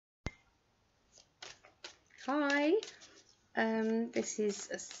Hi, this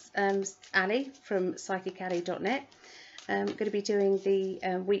is Ali from Psychically.net. I'm going to be doing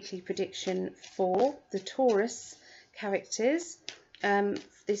the weekly prediction for the Taurus characters.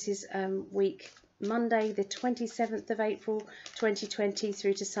 This is week Monday the 27th of April 2020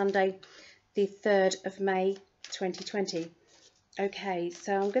 through to Sunday the 3rd of May 2020. Okay,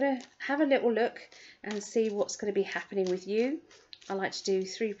 so I'm going to have a little look and see what's going to be happening with you. I like to do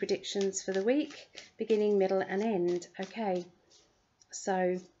 3 predictions for the week, beginning, middle and end. Okay,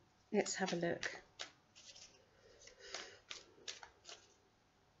 so let's have a look.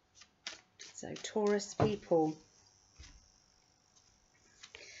 So Taurus people.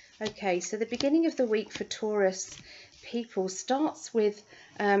 Okay, so the beginning of the week for Taurus people starts with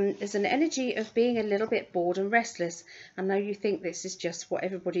there's an energy of being a little bit bored and restless. I know you think this is just what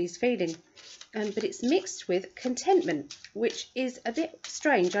everybody's feeling, but it's mixed with contentment, which is a bit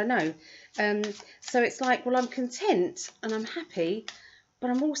strange, I know. So it's like, well, I'm content and I'm happy, but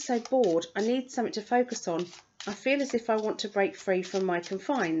I'm also bored. I need something to focus on. I feel as if I want to break free from my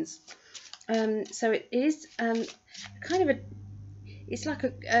confines. So it is kind of a, it's like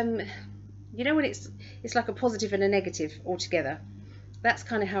a you know when it's like a positive and a negative altogether. That's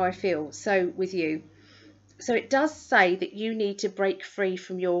kind of how I feel. So with you, so it does say that you need to break free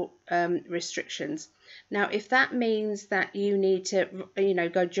from your restrictions. Now, if that means that you need to, you know,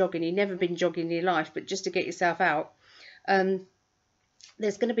 go jogging, you've never been jogging in your life, but just to get yourself out,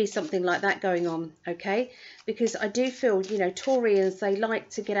 there's going to be something like that going on, okay? Because I do feel, you know, Taurians, they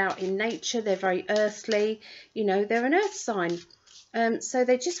like to get out in nature. They're very earthly, you know, they're an earth sign. So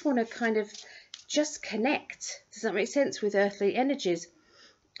they just want to kind of just connect. Does that make sense? With earthly energies.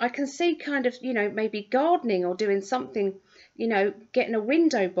 I can see kind of, you know, maybe gardening or doing something, you know, getting a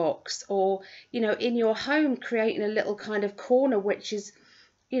window box, or, you know, in your home creating a little kind of corner which is,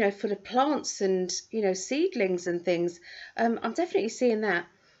 you know, full of plants and, you know, seedlings and things. I'm definitely seeing that.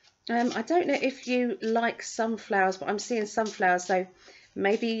 I don't know if you like sunflowers, but I'm seeing sunflowers. So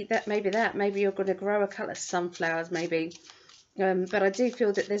maybe you're going to grow a couple of sunflowers, maybe. But I do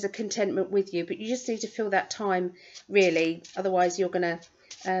feel that there's a contentment with you, but you just need to fill that time, really. Otherwise, you're going to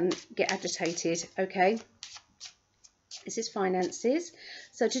get agitated, okay? This is finances.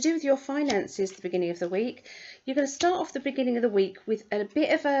 So to do with your finances at the beginning of the week, you're going to start off the beginning of the week with a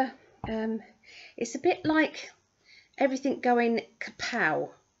bit of a, it's a bit like everything going kapow.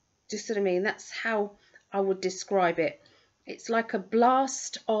 Do you see what I mean? That's how I would describe it. It's like a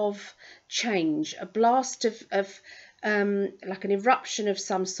blast of change, a blast of like an eruption of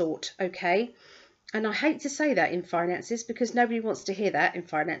some sort, okay? And I hate to say that in finances, because nobody wants to hear that in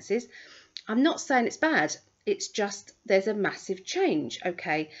finances. I'm not saying it's bad. It's just there's a massive change,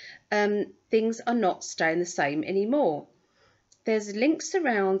 okay? Things are not staying the same anymore. There's links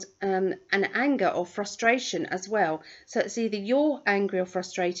around an anger or frustration as well. So it's either you're angry or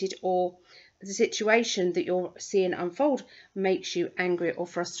frustrated, or the situation that you're seeing unfold makes you angry or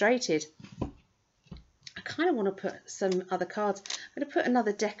frustrated. I kind of want to put some other cards. I'm going to put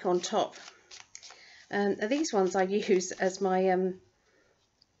another deck on top. These ones I use as my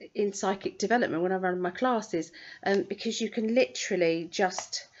in psychic development when I run my classes, because you can literally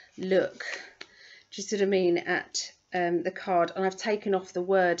just look, do you see what I mean, at the card, and I've taken off the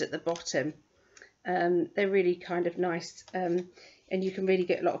word at the bottom. They're really kind of nice, and you can really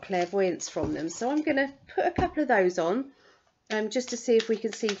get a lot of clairvoyance from them. So I'm going to put a couple of those on, just to see if we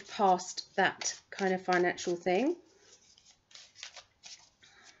can see past that kind of financial thing.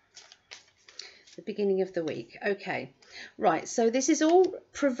 The beginning of the week. Okay, right, so this is all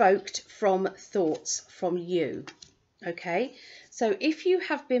provoked from thoughts from you, okay? So if you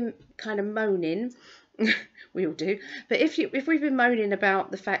have been kind of moaning, we all do, but if we've been moaning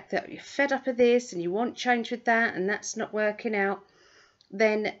about the fact that you're fed up of this and you want change with that and that's not working out,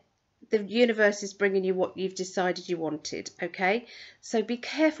 then the universe is bringing you what you've decided you wanted, okay? So be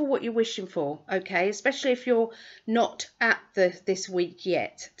careful what you're wishing for, okay? Especially if you're not at this week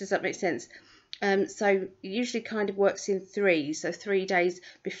yet. Does that make sense? So it usually kind of works in 3. So 3 days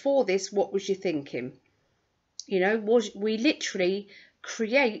before this, what was you thinking? You know, we literally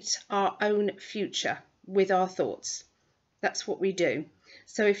create our own future with our thoughts. That's what we do.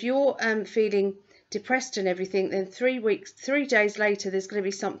 So if you're feeling depressed and everything, then 3 days later, there's going to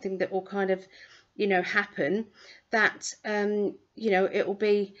be something that will kind of, you know, happen that, you know, it will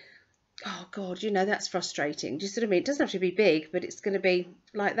be, oh God, you know, that's frustrating. Do you see what I mean? It doesn't have to be big, but it's going to be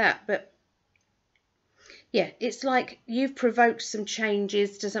like that. But yeah, it's like you've provoked some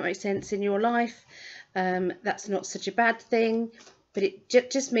changes. Does that make sense in your life? That's not such a bad thing, but it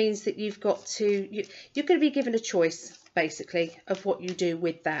just means that you've got to, you're going to be given a choice, basically, of what you do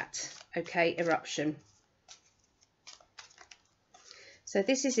with that, okay, eruption. So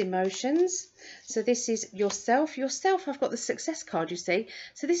this is emotions. So this is yourself. Yourself, I've got the success card, you see.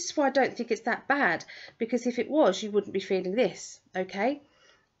 So this is why I don't think it's that bad, because if it was, you wouldn't be feeling this, okay?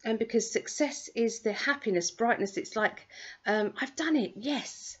 And because success is the happiness, brightness, it's like, I've done it,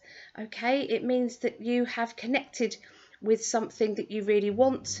 yes, okay? It means that you have connected with something that you really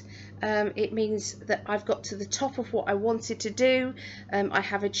want. It means that I've got to the top of what I wanted to do. I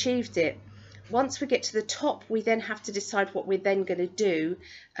have achieved it. Once we get to the top, we then have to decide what we're then going to do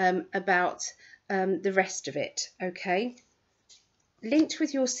about the rest of it, okay? Linked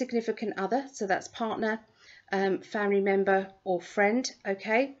with your significant other, so that's partner, family member or friend,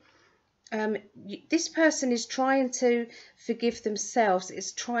 okay? This person is trying to forgive themselves,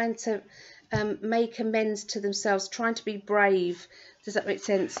 is trying to make amends to themselves, trying to be brave. Does that make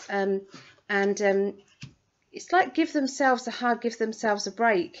sense? It's like give themselves a hug, give themselves a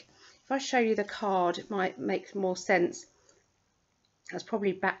break. If I show you the card, it might make more sense. That's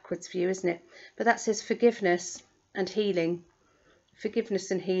probably backwards for you, isn't it? But that says forgiveness and healing.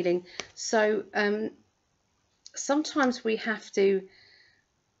 Forgiveness and healing. So sometimes we have to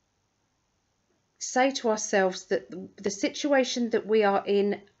say to ourselves that the situation that we are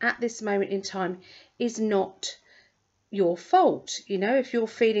in at this moment in time is not your fault. You know, if you're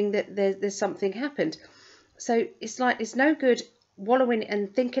feeling that there's something happened. So it's like, it's no good wallowing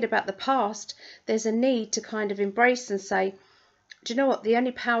and thinking about the past. There's a need to kind of embrace and say, do you know what? The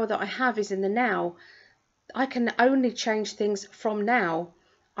only power that I have is in the now. I can only change things from now.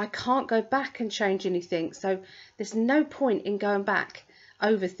 I can't go back and change anything. So there's no point in going back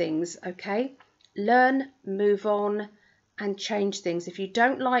over things, okay? Learn, move on, and change things. If you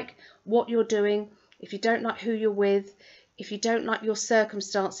don't like what you're doing, if you don't like who you're with, if you don't like your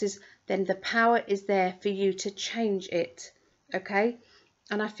circumstances, then the power is there for you to change it, okay?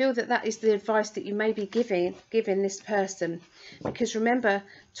 And I feel that that is the advice that you may be giving this person, because remember,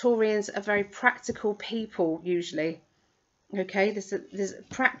 Taurians are very practical people usually. Okay, there's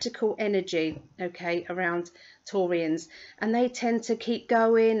practical energy, okay, around Taurians, and they tend to keep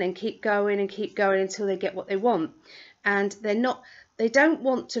going and keep going and keep going until they get what they want. And they don't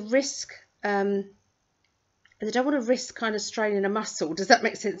want to risk kind of straining a muscle. Does that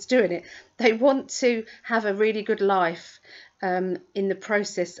make sense, doing it? They want to have a really good life in the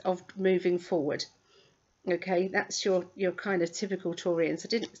process of moving forward. Okay, that's your kind of typical Taurians. I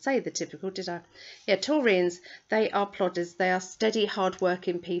didn't say the typical, did I? Yeah, Taurians, they are plodders. They are steady,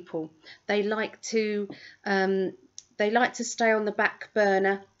 hard-working people. They like to stay on the back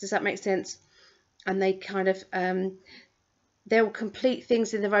burner. Does that make sense? And they kind of they'll complete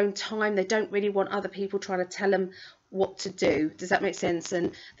things in their own time. They don't really want other people trying to tell them what to do. Does that make sense?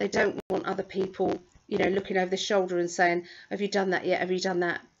 And they don't want other people, you know, looking over the shoulder and saying, have you done that yet? Have you done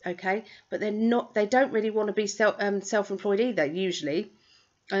that? Okay, but they don't really want to be self-employed either, usually.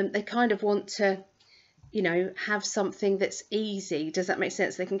 They kind of want to, you know, have something that's easy. Does that make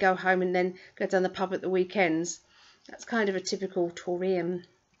sense? They can go home and then go down the pub at the weekends. That's kind of a typical Taurian.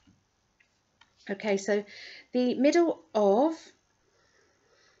 Okay, so the middle of,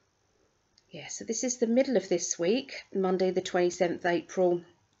 so this is the middle of this week, Monday the 27th April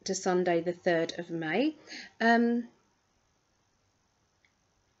to Sunday the 3rd of May.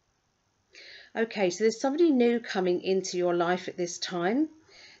 Okay, so there's somebody new coming into your life at this time.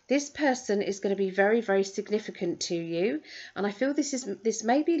 This person is going to be very, very significant to you, and I feel this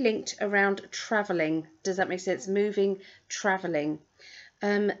may be linked around traveling. Does that make sense? Moving, traveling.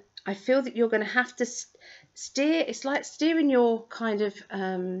 I feel that you're going to have to steer. It's like steering your kind of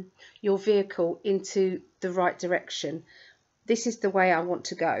your vehicle into the right direction. This is the way I want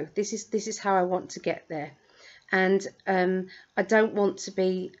to go. This is how I want to get there. And I don't want to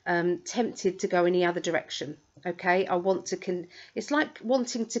be tempted to go any other direction. Okay, I want to it's like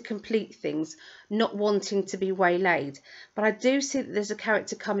wanting to complete things, not wanting to be waylaid. But I do see that there's a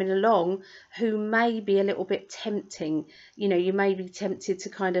character coming along who may be a little bit tempting. You know, you may be tempted to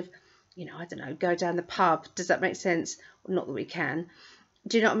kind of, you know, I don't know, go down the pub. Does that make sense? Not that we can.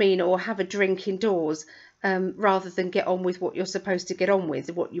 Do you know what I mean? Or have a drink indoors rather than get on with what you're supposed to get on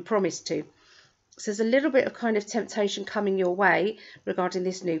with, what you promised to. So there's a little bit of kind of temptation coming your way regarding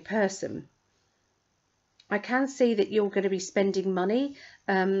this new person. I can see that you're going to be spending money,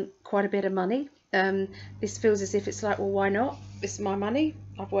 quite a bit of money. This feels as if it's like, well, why not? This is my money.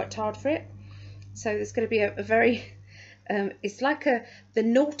 I've worked hard for it. So there's going to be a very, it's like the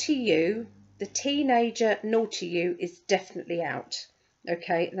naughty you, the teenager naughty you is definitely out.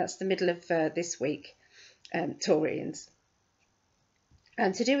 Okay, and that's the middle of this week, Taurians.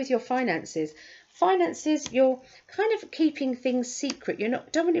 And to do with your finances. Finances, you're kind of keeping things secret.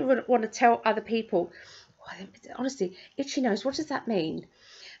 Don't really want to tell other people honestly, itchy nose, what does that mean?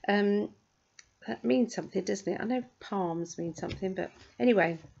 That means something, doesn't it? I know palms mean something, but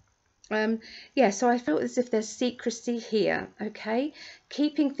anyway. Yeah, so I felt as if there's secrecy here, okay?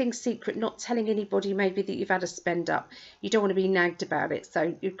 Keeping things secret, not telling anybody maybe that you've had a spend up. You don't want to be nagged about it,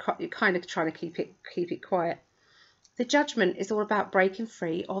 so you're kind of trying to keep it quiet. The Judgment is all about breaking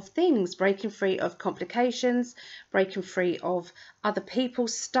free of things, breaking free of complications, breaking free of other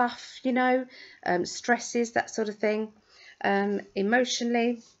people's stuff, you know, stresses, that sort of thing.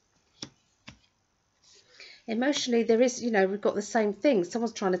 Emotionally, there is, you know, we've got the same thing.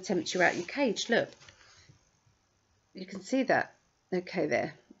 Someone's trying to tempt you out your cage. Look, you can see that. Okay,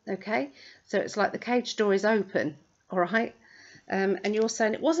 there. Okay, so it's like the cage door is open, all right? And you're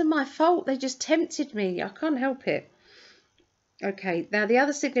saying, it wasn't my fault. They just tempted me. I can't help it. Okay, now the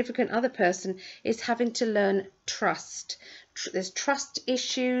other significant other person is having to learn trust. There's trust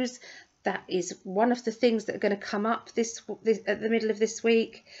issues. That is one of the things that are going to come up this at the middle of this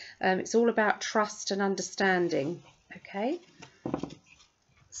week. It's all about trust and understanding. Okay,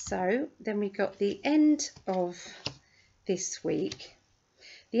 so then we got the end of this week.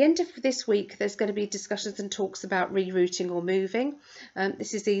 The end of this week, there's going to be discussions and talks about rerouting or moving.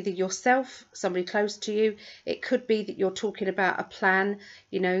 This is either yourself, somebody close to you. It could be that you're talking about a plan,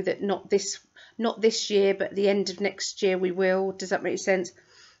 you know, that not this year, but the end of next year we will. Does that make sense?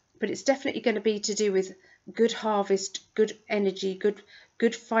 But it's definitely going to be to do with good harvest, good energy,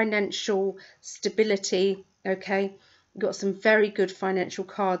 good financial stability. Okay. You've got some very good financial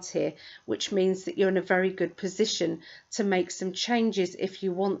cards here, which means that you're in a very good position to make some changes if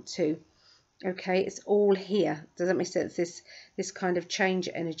you want to. Okay, it's all here. Does that make sense? This kind of change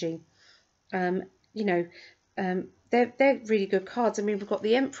energy. You know, they're really good cards. I mean, we've got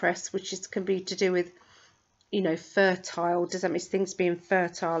the Empress, which can be to do with, you know, fertile. Does that mean things being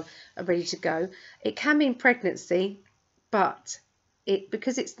fertile are ready to go? It can mean pregnancy, but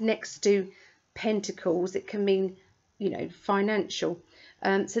because it's next to Pentacles, it can mean, you know, financial.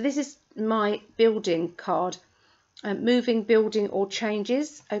 So this is my building card, moving, building or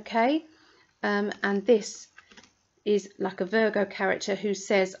changes. Okay, and this is like a Virgo character who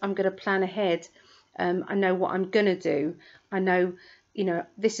says, I'm going to plan ahead. I know what I'm going to do. I know, you know,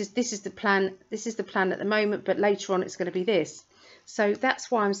 this is the plan. This is the plan at the moment, but later on it's going to be this. So that's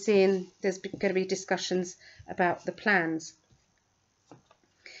why I'm seeing there's going to be discussions about the plans.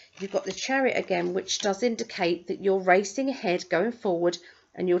 You've got the Chariot again, which does indicate that you're racing ahead, going forward,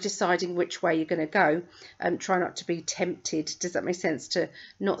 and you're deciding which way you're going to go. Try not to be tempted. Does that make sense? To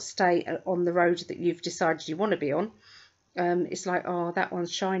not stay on the road that you've decided you want to be on. It's like, oh, that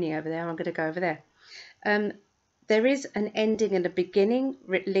one's shiny over there. I'm going to go over there. There is an ending and a beginning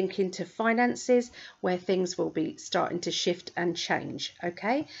linking to finances where things will be starting to shift and change.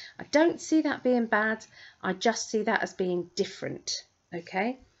 Okay, I don't see that being bad. I just see that as being different.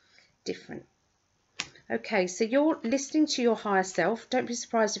 Okay. Different. Okay, so you're listening to your higher self. Don't be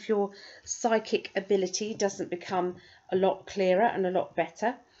surprised if your psychic ability doesn't become a lot clearer and a lot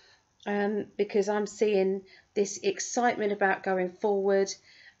better, because I'm seeing this excitement about going forward.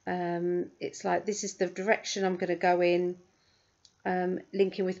 It's like this is the direction I'm going to go in,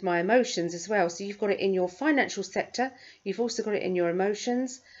 linking with my emotions as well. So you've got it in your financial sector. You've also got it in your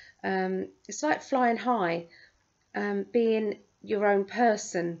emotions. It's like flying high, being your own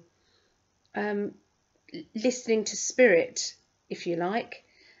person. Listening to spirit, if you like,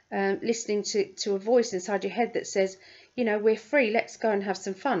 listening to a voice inside your head that says, you know, we're free, let's go and have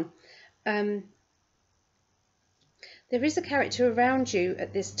some fun. There is a character around you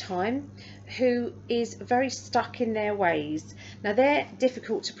at this time who is very stuck in their ways. Now they're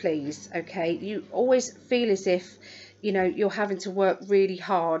difficult to please. Okay, you always feel as if, you know, you're having to work really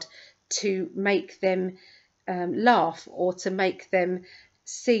hard to make them laugh, or to make them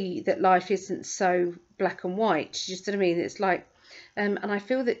see that life isn't so black and white. You know what I mean? It's like, and I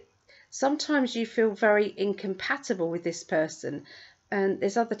feel that sometimes you feel very incompatible with this person, and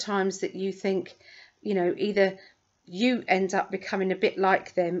there's other times that you think, you know, either you end up becoming a bit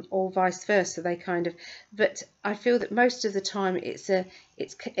like them or vice versa. They kind of, but I feel that most of the time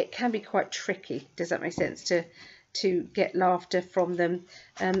it can be quite tricky. Does that make sense? To get laughter from them,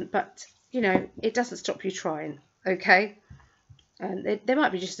 but you know, it doesn't stop you trying. Okay. They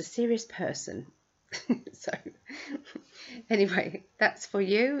might be just a serious person. So anyway, that's for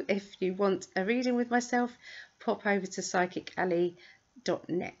you. If you want a reading with myself, pop over to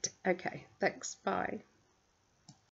psychically.net. Okay, thanks, bye.